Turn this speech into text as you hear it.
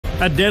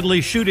A deadly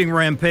shooting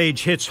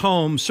rampage hits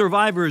home,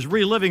 survivors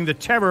reliving the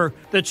terror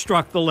that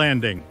struck the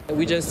landing.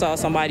 We just saw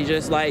somebody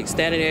just like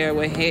standing there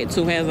with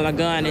two hands on a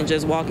gun and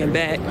just walking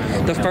back.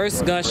 The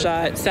first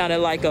gunshot sounded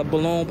like a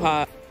balloon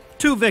pop.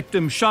 2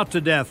 victims shot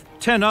to death,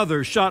 10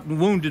 others shot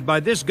and wounded by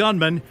this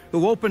gunman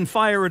who opened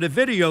fire at a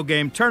video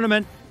game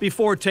tournament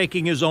before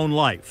taking his own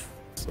life.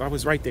 I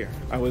was right there.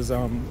 I was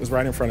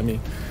right in front of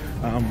me.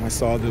 I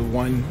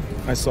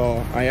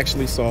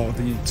actually saw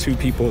the 2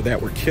 people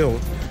that were killed.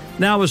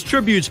 Now, as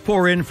tributes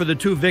pour in for the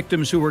 2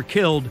 victims who were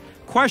killed,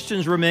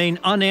 questions remain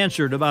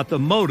unanswered about the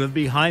motive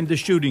behind the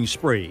shooting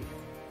spree.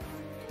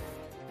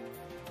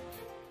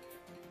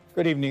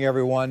 Good evening,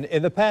 everyone.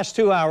 In the past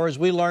 2 hours,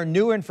 we learned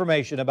new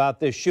information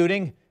about this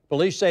shooting.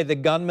 Police say the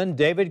gunman,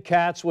 David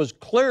Katz, was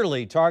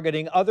clearly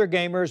targeting other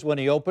gamers when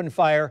he opened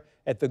fire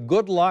at the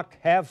Good Luck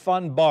Have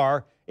Fun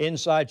bar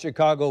inside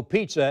Chicago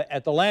Pizza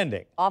at the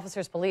Landing.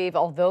 Officers believe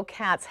although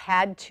Katz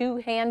had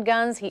 2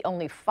 handguns, he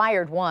only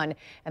fired 1,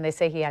 and they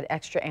say he had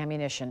extra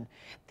ammunition.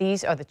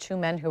 These are the 2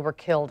 men who were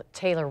killed,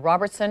 Taylor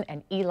Robertson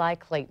and Eli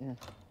Clayton.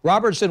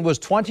 Robertson was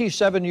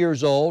 27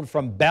 years old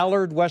from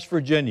Ballard, West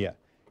Virginia.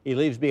 He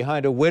leaves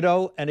behind a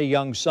widow and a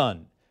young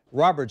son.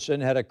 Robertson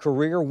had a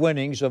career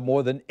winnings of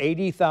more than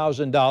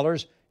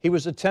 $80,000. He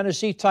was a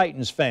Tennessee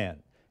Titans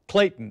fan.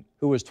 Clayton,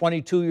 who was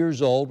 22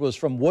 years old, was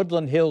from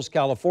Woodland Hills,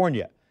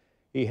 California.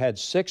 He had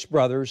 6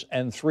 brothers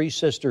and 3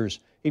 sisters.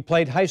 He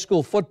played high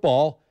school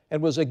football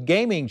and was a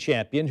gaming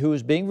champion who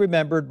is being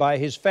remembered by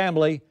his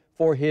family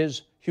for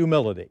his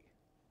humility.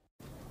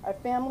 Our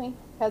family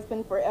has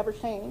been forever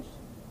changed.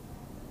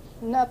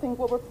 Nothing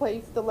will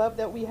replace the love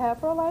that we have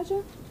for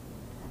Elijah.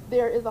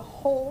 There is a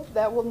hole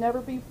that will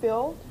never be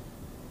filled.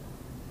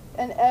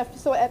 And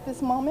so at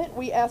this moment,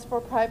 we ask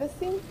for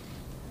privacy.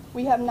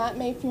 We have not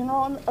made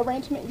funeral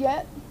arrangement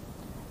yet.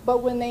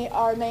 But when they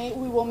are made,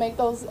 we will make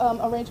those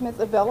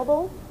arrangements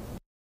available.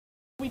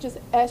 We just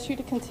ask you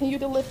to continue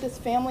to lift this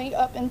family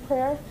up in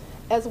prayer,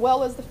 as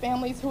well as the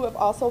families who have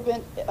also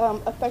been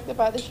affected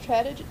by this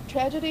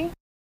tragedy.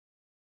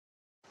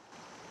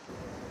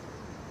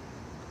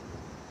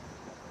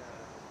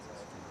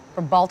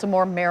 From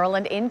Baltimore,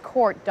 Maryland, in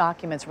court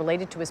documents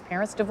related to his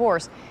parents'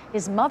 divorce,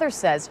 his mother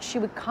says she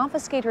would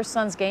confiscate her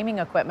son's gaming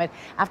equipment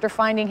after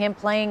finding him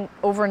playing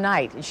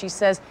overnight. And she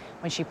says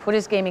when she put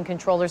his gaming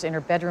controllers in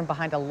her bedroom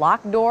behind a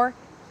locked door,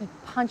 he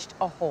punched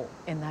a hole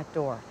in that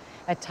door.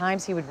 At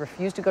times, he would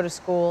refuse to go to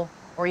school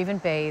or even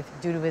bathe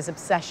due to his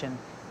obsession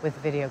with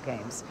video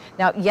games.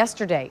 Now,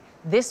 yesterday,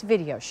 this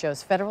video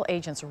shows federal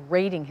agents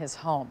raiding his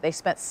home. They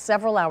spent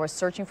several hours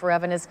searching for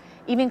evidence,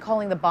 even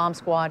calling the bomb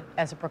squad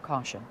as a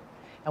precaution.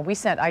 And we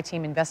sent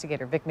I-Team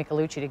investigator Vic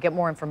Michelucci to get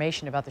more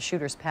information about the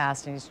shooter's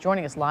past, and he's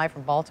joining us live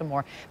from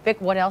Baltimore. Vic,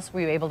 what else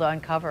were you able to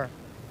uncover?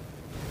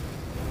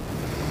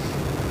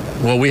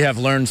 Well, we have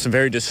learned some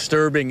very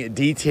disturbing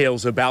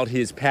details about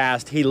his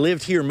past. He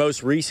lived here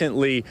most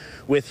recently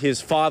with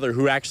his father,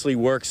 who actually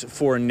works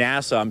for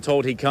NASA. I'm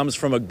told he comes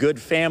from a good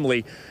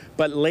family.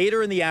 But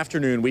later in the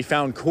afternoon, we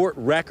found court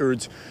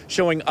records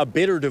showing a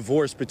bitter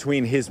divorce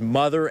between his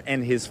mother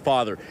and his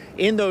father.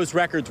 In those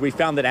records, we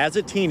found that as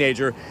a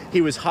teenager,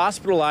 he was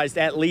hospitalized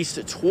at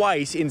least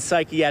twice in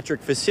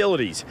psychiatric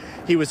facilities.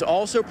 He was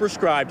also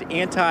prescribed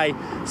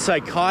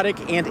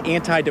antipsychotic and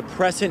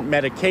antidepressant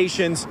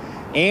medications.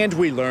 And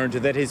we learned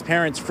that his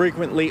parents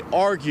frequently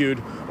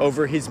argued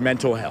over his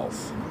mental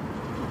health.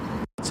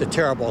 It's a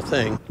terrible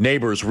thing.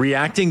 Neighbors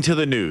reacting to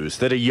the news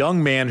that a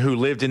young man who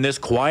lived in this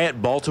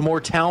quiet Baltimore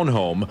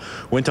townhome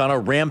went on a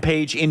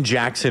rampage in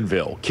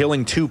Jacksonville,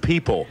 killing 2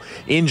 people,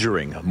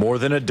 injuring more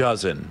than a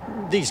dozen.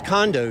 These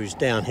condos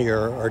down here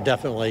are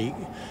definitely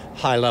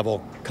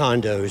high-level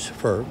condos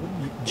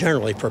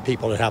generally for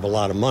people that have a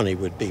lot of money,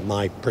 would be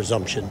my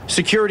presumption.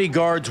 Security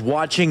guards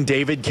watching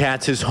David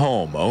Katz's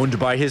home, owned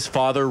by his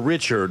father,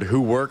 Richard,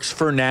 who works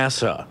for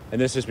NASA.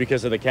 And this is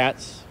because of the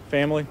Katz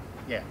family?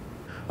 Yeah.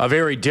 A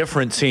very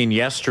different scene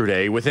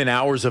yesterday. Within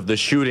hours of the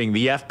shooting,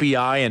 the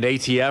FBI and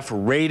ATF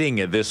raiding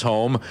this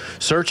home,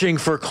 searching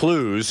for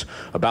clues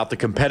about the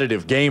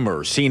competitive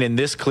gamer seen in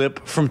this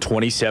clip from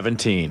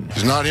 2017.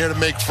 He's not here to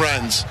make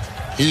friends.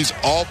 He's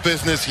all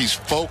business. He's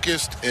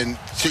focused, and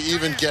to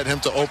even get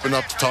him to open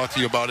up to talk to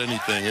you about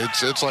anything,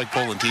 it's like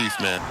pulling teeth,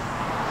 man.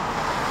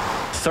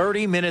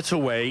 30 minutes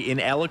away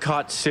in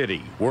Ellicott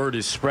City, word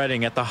is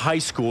spreading at the high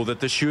school that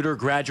the shooter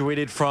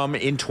graduated from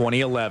in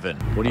 2011.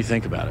 What do you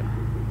think about it?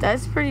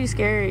 That's pretty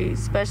scary,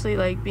 especially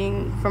like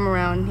being from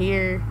around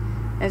here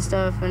and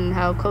stuff and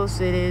how close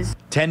it is.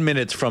 10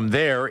 minutes from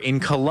there in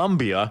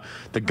Columbia,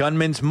 the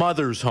gunman's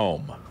mother's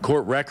home.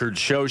 Court records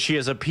show she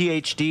has a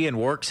PhD and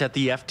works at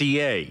the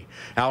FDA.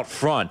 Out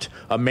front,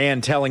 a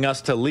man telling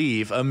us to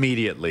leave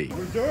immediately.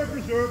 Reserve,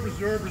 reserve,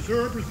 reserve,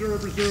 reserve,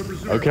 reserve, reserve,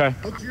 reserve. Okay.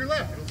 Look to your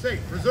left. It'll say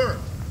reserve.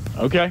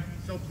 Okay.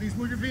 So please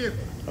move your vehicle.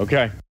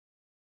 Okay.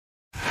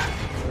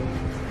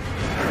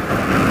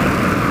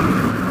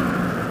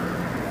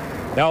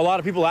 Now, a lot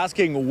of people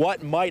asking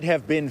what might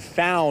have been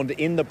found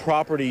in the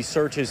property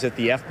searches that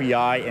the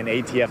FBI and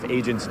ATF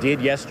agents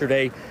did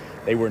yesterday.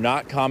 They were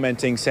not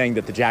commenting, saying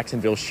that the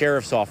Jacksonville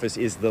Sheriff's Office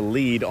is the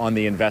lead on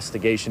the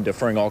investigation,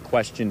 deferring all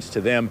questions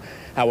to them.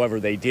 However,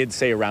 they did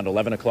say around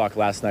 11 o'clock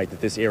last night that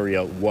this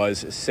area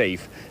was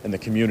safe and the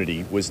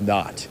community was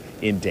not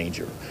in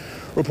danger.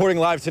 Reporting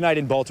live tonight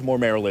in Baltimore,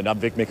 Maryland, I'm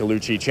Vic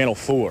Michelucci, Channel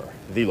 4,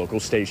 the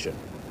local station.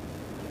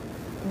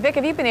 Vic,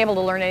 have you been able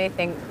to learn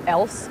anything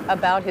else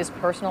about his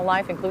personal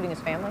life, including his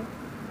family?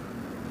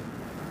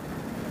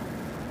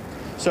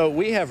 So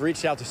we have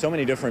reached out to so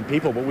many different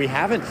people, but we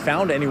haven't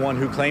found anyone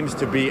who claims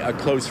to be a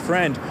close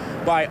friend.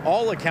 By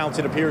all accounts,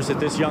 it appears that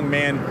this young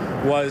man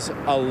was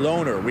a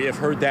loner. We have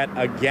heard that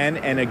again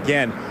and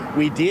again.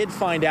 We did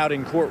find out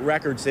in court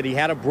records that he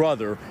had a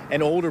brother,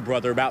 an older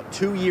brother, about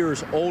 2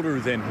 years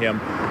older than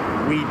him.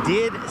 We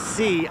did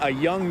see a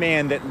young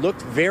man that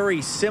looked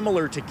very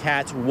similar to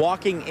Katz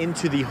walking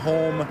into the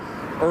home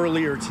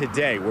earlier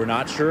today. We're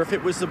not sure if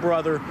it was the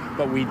brother,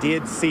 but we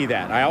did see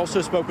that. I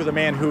also spoke with a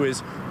man who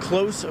is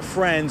close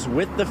friends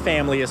with the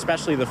family,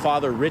 especially the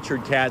father,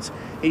 Richard Katz.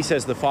 He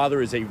says the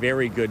father is a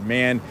very good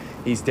man.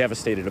 He's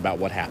devastated about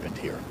what happened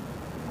here.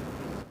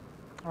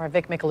 All right,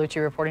 Vic Michelucci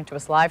reporting to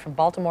us live from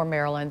Baltimore,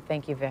 Maryland.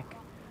 Thank you, Vic.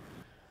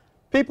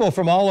 People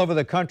from all over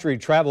the country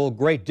travel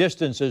great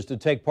distances to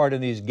take part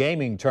in these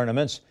gaming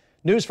tournaments.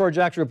 News 4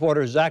 Jax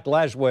reporter Zach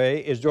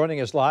Lashway is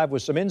joining us live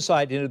with some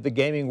insight into the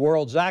gaming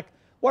world. Zach,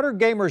 what are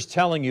gamers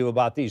telling you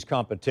about these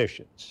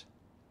competitions?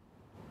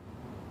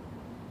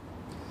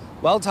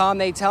 Well, Tom,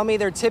 they tell me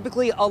they're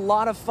typically a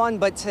lot of fun,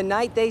 but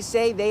tonight they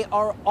say they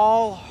are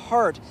all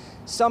hurt.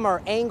 Some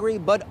are angry,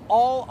 but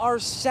all are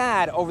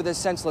sad over the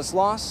senseless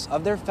loss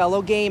of their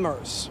fellow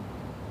gamers.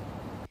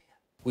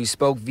 We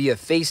spoke via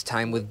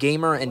FaceTime with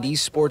gamer and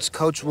esports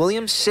coach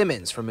William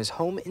Simmons from his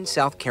home in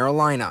South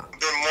Carolina.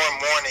 They're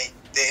more mourning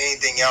than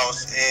anything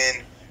else,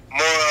 and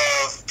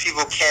more of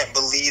people can't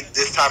believe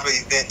this type of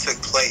event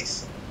took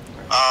place.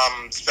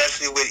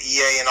 Especially with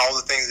EA and all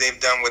the things they've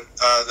done with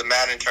the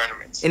Madden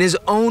tournaments. In his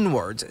own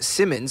words,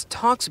 Simmons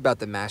talks about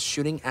the mass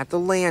shooting at the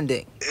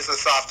Landing. It's a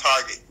soft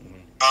target.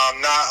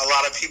 Not a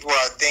lot of people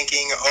are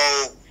thinking,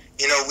 oh,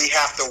 you know, we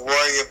have to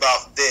worry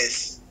about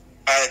this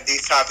at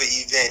these type of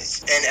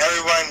events. And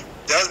everyone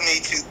does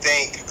need to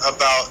think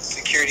about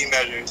security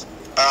measures.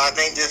 I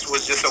think this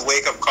was just a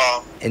wake-up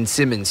call. And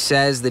Simmons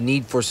says the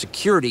need for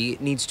security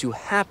needs to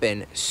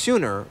happen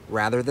sooner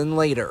rather than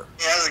later.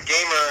 As a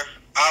gamer,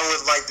 I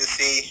would like to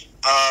see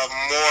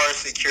more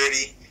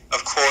security,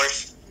 of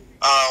course,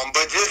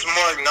 but just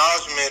more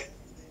acknowledgement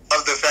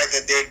of the fact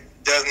that there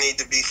does need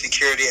to be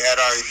security at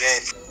our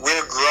events.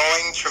 We're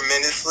growing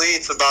tremendously.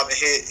 It's about to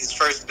hit its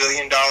first $1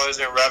 billion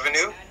in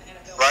revenue,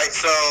 right?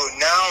 So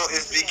now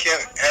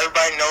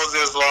everybody knows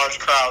there's large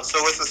crowds, so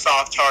it's a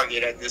soft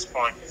target at this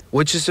point.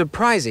 Which is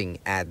surprising,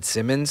 adds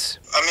Simmons.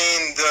 I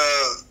mean,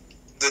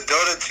 the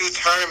Dota 2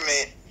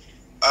 tournament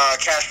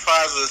cash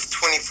prize was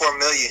 $24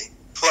 million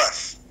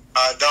plus.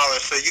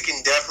 Dollars, so you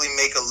can definitely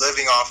make a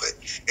living off it.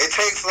 It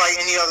takes, like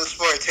any other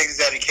sport, it takes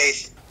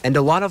dedication. And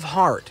a lot of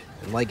heart.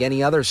 And like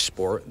any other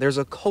sport, there's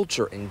a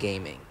culture in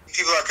gaming.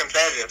 People are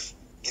competitive.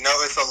 You know,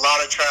 it's a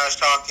lot of trash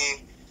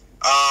talking,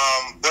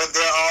 but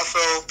there are also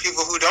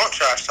people who don't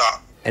trash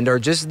talk. And are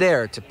just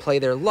there to play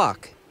their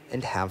luck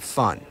and have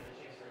fun.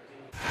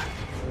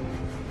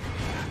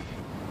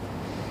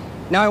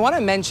 Now, I want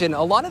to mention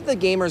a lot of the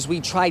gamers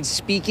we tried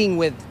speaking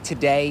with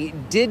today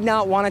did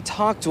not want to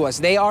talk to us.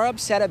 They are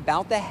upset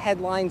about the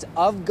headlines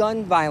of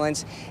gun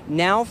violence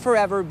now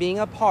forever being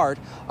a part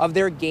of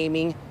their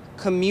gaming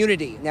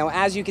community. Now,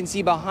 as you can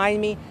see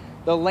behind me,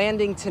 the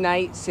Landing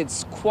tonight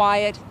sits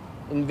quiet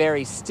and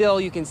very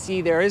still. You can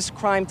see there is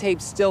crime tape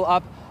still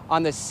up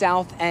on the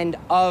south end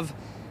of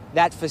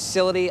that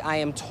facility. I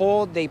am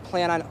told they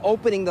plan on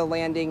opening the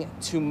Landing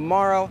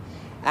tomorrow.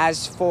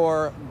 As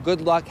for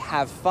good luck,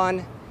 have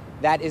fun,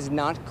 that is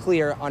not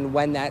clear on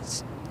when that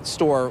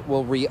store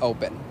will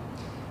reopen.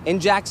 In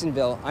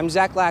Jacksonville, I'm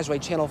Zach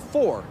Lashway, Channel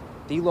 4,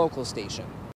 the local station.